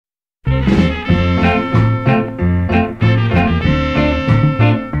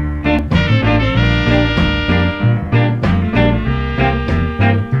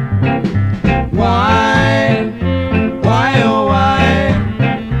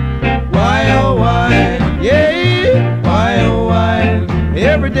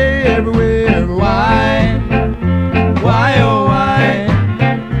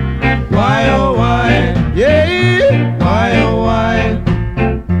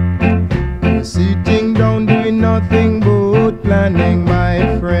planning,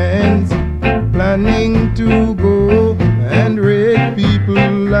 my friends, planning to go and wreck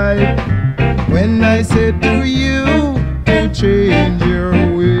people's life. When I said to you to change your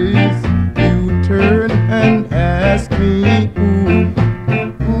ways, you turn and ask me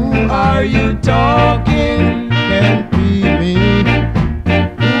who are you talking? Can't be me.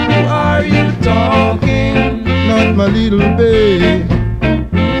 Who are you talking? Not my little babe.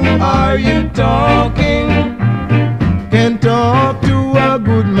 Who are you talking? Can't talk to a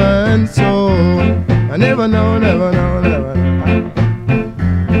good man, so I never know, never know, never know.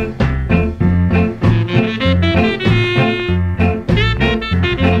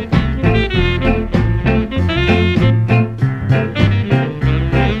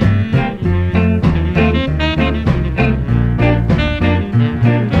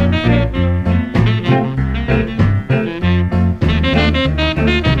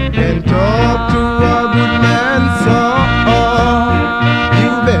 Can't talk to a good man, so you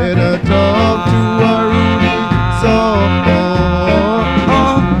better talk to a Rudy, so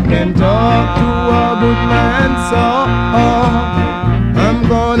can't talk to a good man, so I'm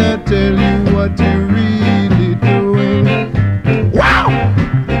gonna tell you what you're really doing. Wow!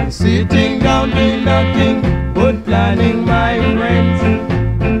 Sitting down doing nothing but planning, my friends,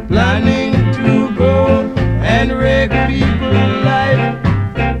 planning to go and wreck people's life.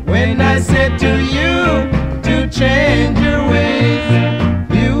 When I said